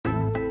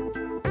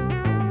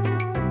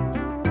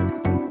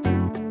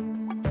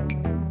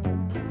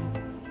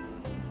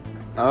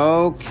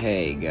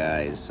Okay,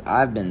 guys,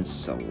 I've been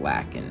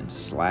slacking.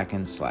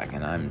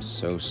 I'm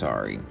so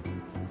sorry.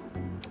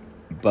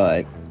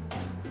 But,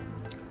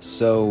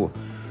 so,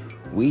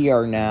 we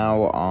are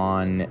now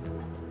on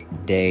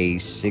day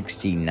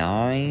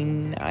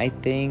 69, I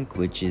think,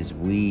 which is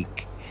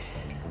week,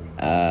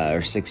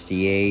 or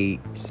 68,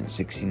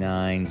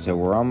 69. So,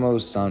 we're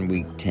almost on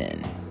week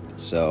 10.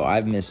 So,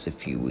 I've missed a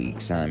few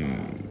weeks.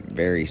 I'm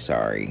very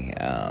sorry.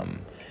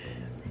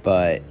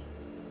 But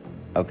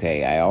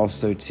okay, I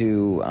also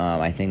too,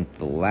 I think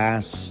the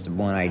last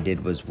one I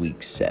did was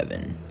week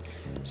 7.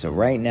 So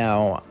right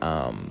now,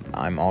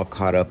 I'm all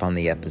caught up on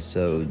the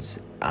episodes.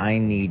 I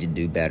need to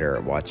do better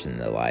at watching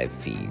the live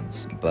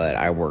feeds, but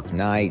I work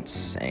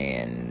nights,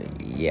 and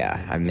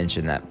yeah, I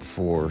mentioned that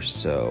before,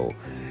 so,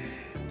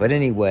 but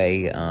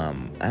anyway,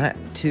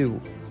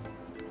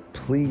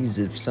 please,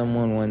 if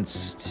someone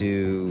wants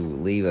to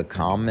leave a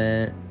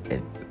comment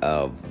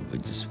of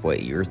just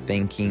what you're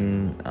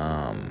thinking,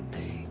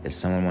 if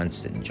someone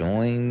wants to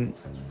join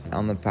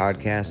on the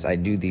podcast, I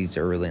do these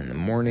early in the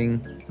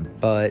morning,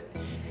 but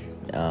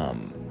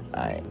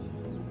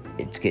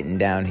it's getting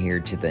down here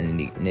to the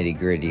nitty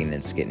gritty, and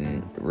it's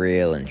getting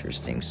real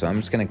interesting. So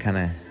I'm just gonna kind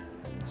of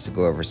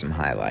go over some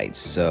highlights.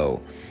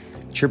 So,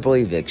 triple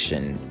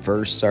eviction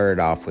first started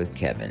off with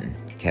Kevin.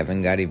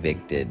 Kevin got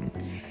evicted,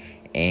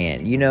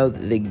 and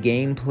the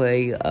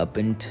gameplay up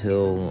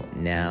until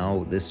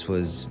now, this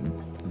was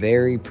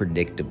very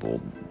predictable.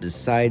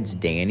 Besides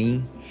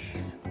Danny,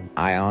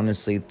 I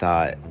honestly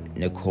thought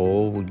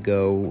Nicole would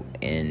go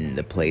in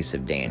the place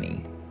of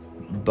Danny.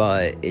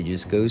 But it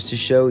just goes to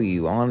show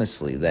you,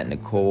 honestly, that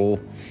Nicole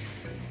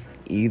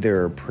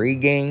either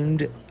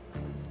pre-gamed,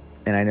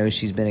 and I know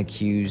she's been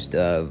accused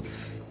of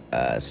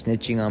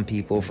snitching on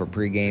people for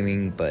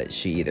pre-gaming, but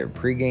she either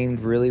pre-gamed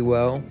really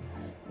well,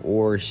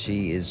 or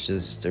she is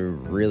just a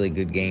really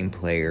good game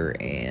player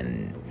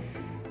and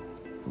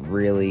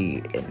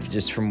really,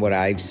 just from what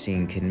I've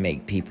seen, can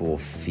make people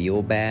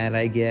feel bad,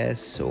 I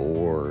guess,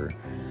 or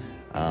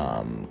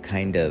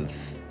kind of,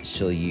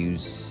 she'll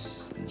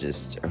use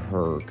just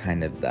her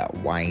kind of that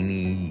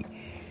whiny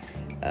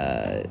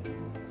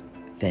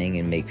thing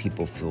and make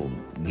people feel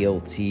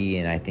guilty,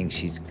 and I think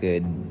she's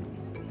good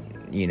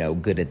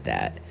at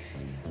that,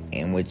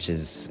 and which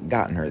has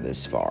gotten her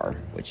this far,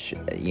 which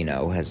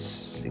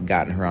has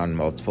gotten her on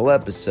multiple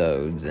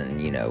episodes,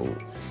 and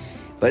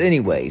but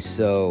anyway,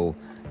 so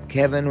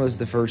Kevin was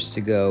the first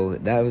to go.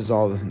 That was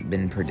all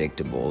been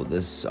predictable.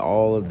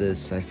 All of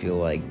this, I feel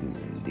like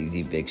these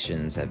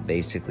evictions have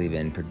basically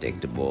been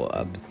predictable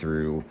up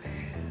through.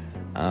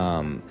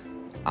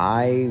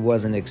 I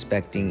wasn't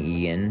expecting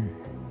Ian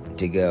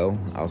to go.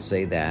 I'll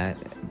say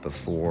that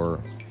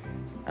before.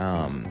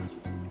 And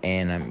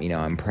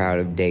I'm proud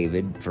of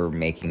David for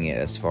making it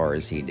as far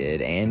as he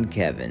did, and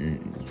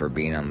Kevin for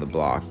being on the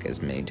block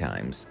as many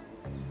times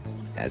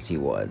as he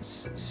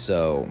was.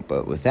 So,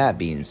 but with that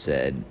being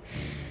said,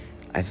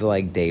 I feel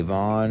like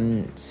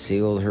Davon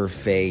sealed her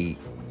fate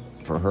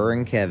for her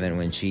and Kevin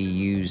when she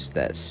used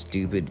that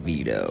stupid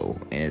veto.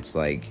 And it's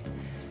like,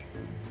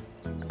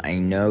 I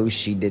know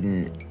she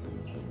didn't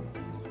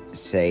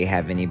say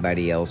have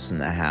anybody else in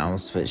the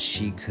house, but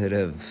she could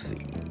have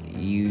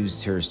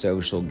used her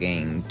social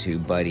game to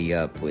buddy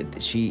up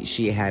with.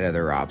 She had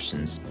other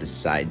options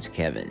besides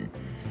Kevin.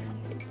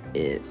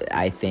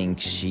 I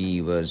think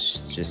she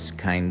was just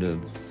kind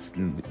of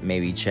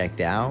maybe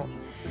checked out.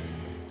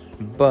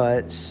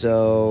 But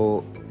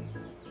so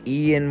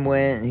Ian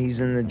went,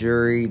 he's in the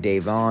jury,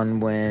 Davon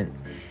went,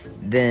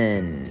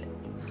 then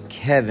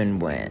Kevin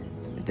went,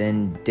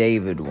 then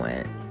David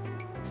went.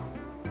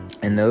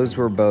 And those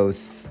were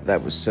both,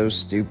 that was so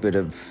stupid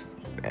of,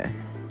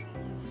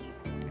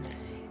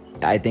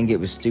 I think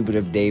it was stupid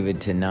of David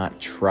to not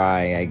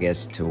try, I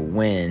guess, to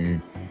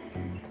win.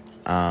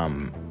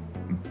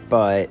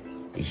 But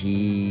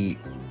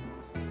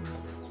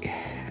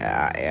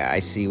I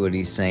see what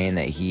he's saying,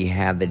 that he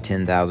had the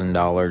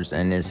 $10,000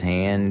 in his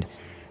hand,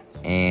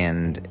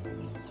 and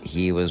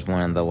he was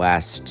one of the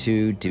last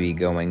two to be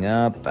going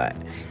up, but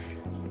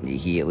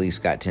he at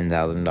least got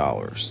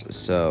 $10,000.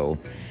 So,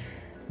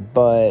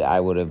 but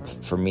I would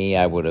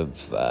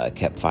have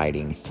kept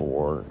fighting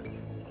for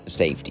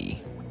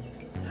safety.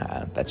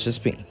 That's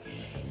just me.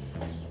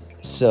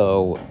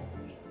 So,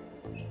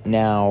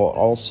 now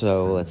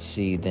also, let's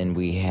see, then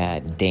we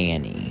had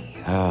Danny.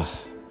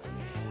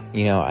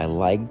 I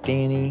like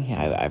Danny.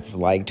 I've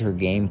liked her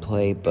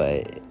gameplay,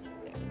 but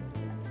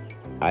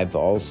I've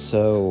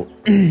also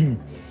the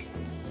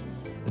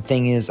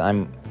thing is,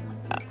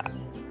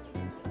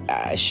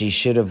 she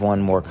should have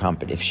won more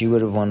if she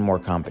would have won more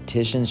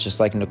competitions, just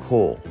like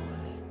Nicole.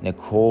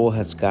 Nicole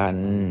has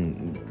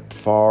gotten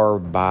far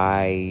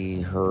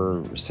by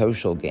her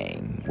social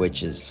game,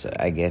 which is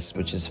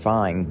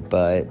fine,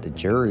 but the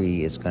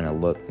jury is going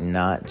to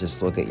not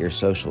just look at your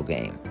social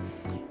game.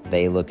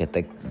 They look at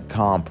the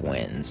comp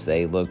wins.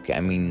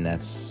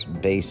 That's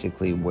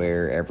basically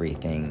where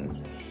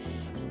everything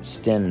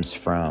stems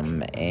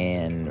from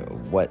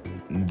and what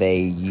they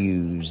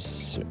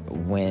use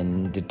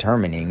when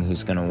determining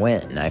who's going to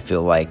win. I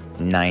feel like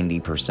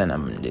 90%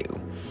 of them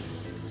do.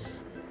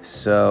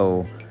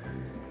 So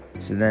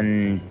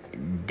then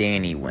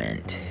Danny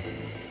went.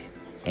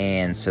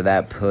 And so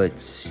that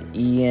puts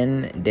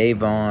Ian,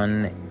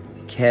 Davon,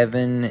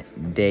 Kevin,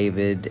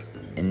 David,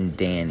 and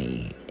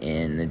Danny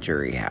in the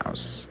jury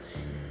house.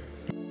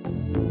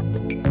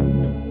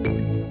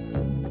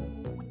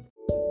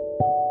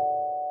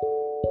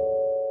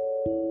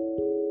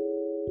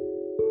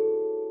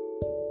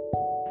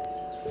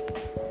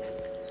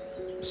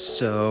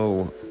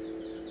 So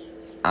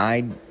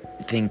I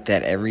think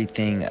that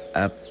everything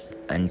up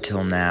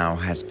until now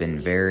has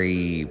been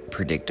very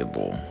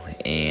predictable,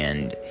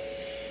 and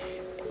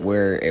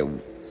where it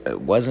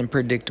wasn't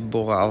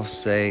predictable, I'll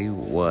say,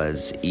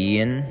 was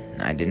Ian.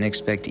 I didn't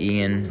expect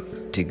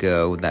Ian to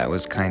go. That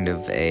was kind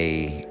of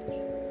a,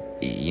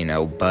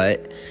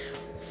 but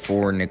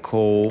for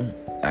Nicole,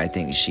 I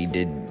think she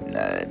did,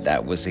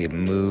 that was a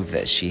move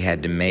that she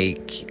had to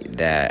make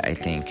that I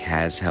think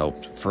has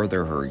helped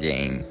further her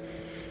game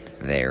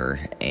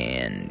there,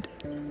 and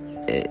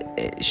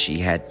she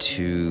had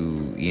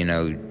to,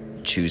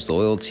 choose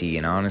loyalty,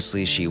 and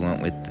honestly, she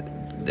went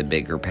with the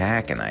bigger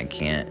pack, and I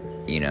can't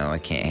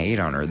hate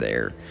on her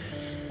there.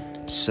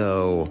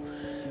 So,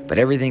 but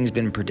everything's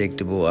been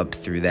predictable up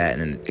through that,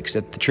 and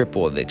except the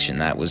triple eviction.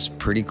 That was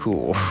pretty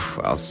cool.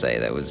 I'll say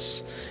that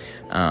was,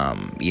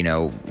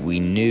 we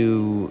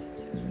knew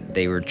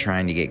they were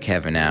trying to get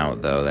Kevin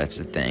out, though. That's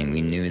the thing.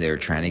 We knew they were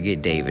trying to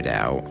get David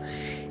out,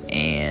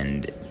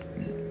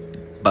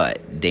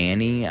 but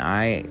Danny,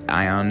 I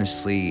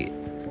honestly,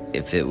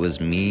 if it was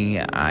me,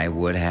 I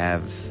would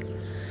have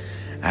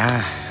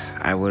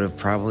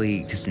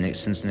probably, because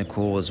since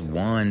Nicole was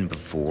won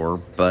before,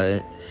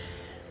 but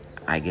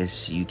I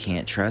guess you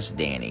can't trust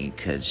Danny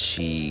because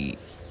she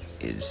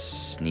is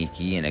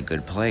sneaky and a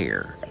good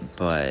player.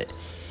 But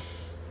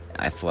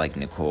I feel like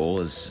Nicole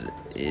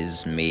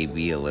is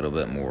maybe a little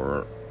bit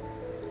more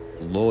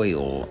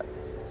loyal,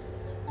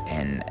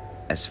 and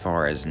as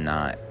far as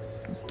not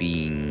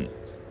being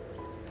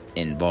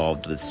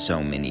involved with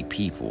so many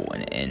people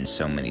and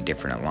so many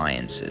different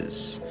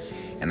alliances.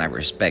 And I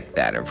respect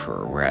that of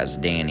her, whereas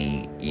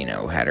Danny,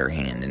 had her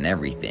hand in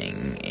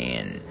everything,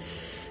 and,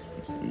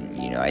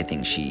 I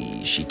think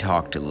she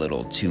talked a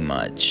little too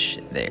much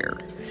there.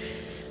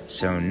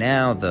 So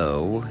now,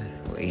 though,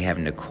 we have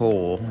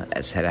Nicole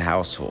as head of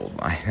household,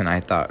 and I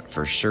thought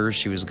for sure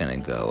she was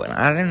going to go, and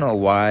I don't know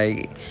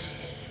why.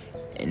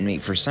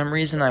 For some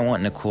reason, I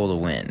want Nicole to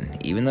win,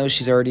 even though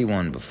she's already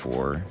won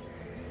before.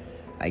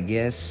 I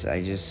guess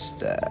I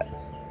just,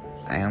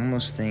 I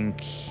almost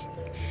think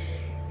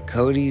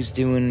Cody's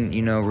doing,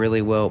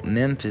 really well.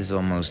 Memphis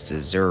almost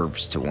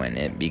deserves to win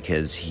it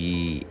because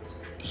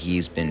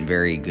he's been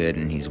very good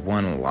and he's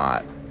won a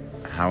lot.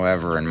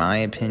 However, in my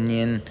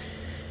opinion,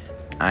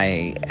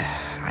 I'm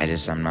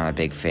not a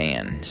big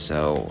fan.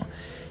 So,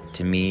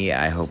 to me,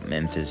 I hope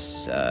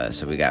Memphis,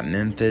 so we got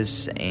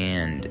Memphis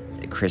and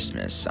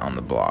Christmas on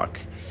the block.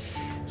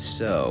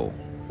 So,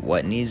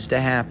 what needs to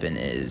happen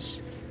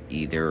is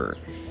either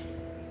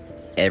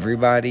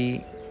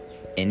anybody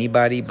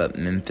but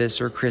Memphis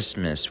or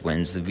Christmas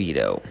wins the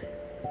veto,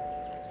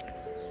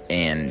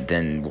 and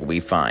then we'll be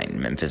fine.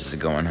 Memphis is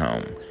going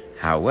home.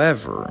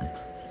 However,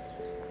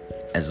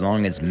 as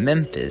long as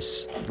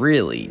Memphis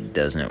really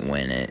doesn't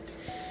win it,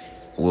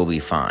 we'll be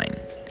fine.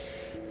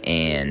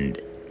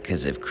 And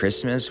because if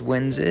Christmas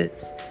wins it,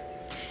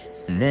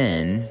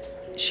 then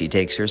she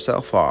takes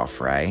herself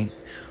off, right?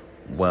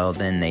 Well,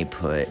 then they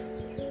put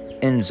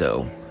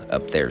Enzo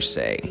up there,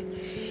 say.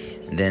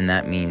 Then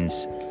that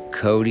means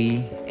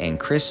Cody and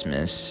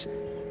Christmas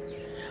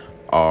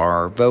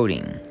are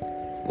voting.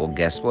 Well,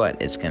 guess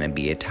what? It's going to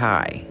be a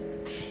tie.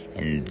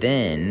 And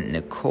then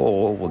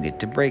Nicole will get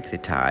to break the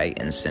tie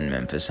and send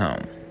Memphis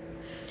home.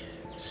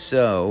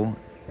 So,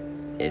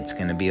 it's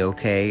going to be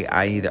okay.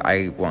 I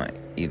want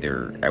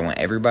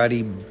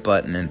everybody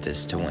but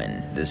Memphis to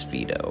win this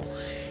veto.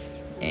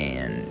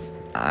 And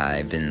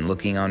I've been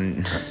looking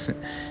on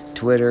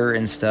Twitter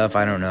and stuff.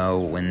 I don't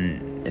know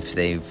if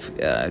they've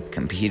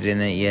competed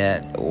in it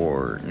yet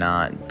or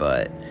not,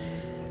 but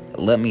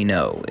let me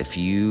know if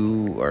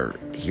you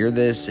hear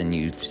this and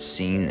you've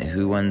seen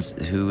who won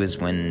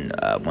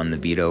the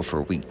veto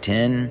for week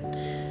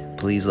 10.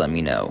 Please let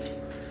me know.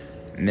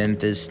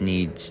 Memphis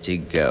needs to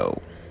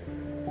go.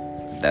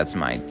 That's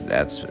my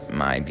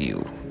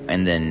view.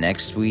 And then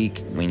next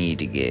week we need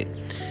to get,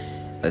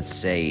 let's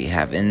say,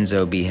 have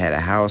Enzo be head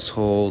of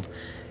household.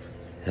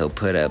 He'll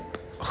put up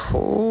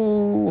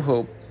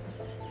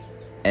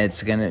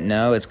it's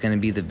gonna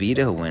be the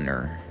veto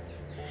winner.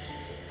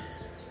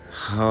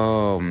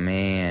 Oh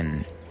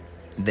man,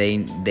 they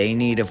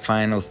need a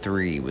final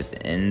 3 with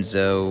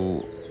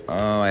Enzo.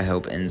 Oh, I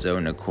hope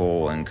Enzo,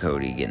 Nicole, and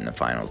Cody get in the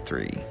final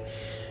 3.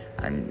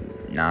 I'm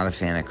not a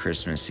fan of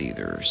Christmas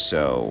either,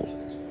 so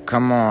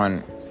come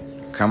on.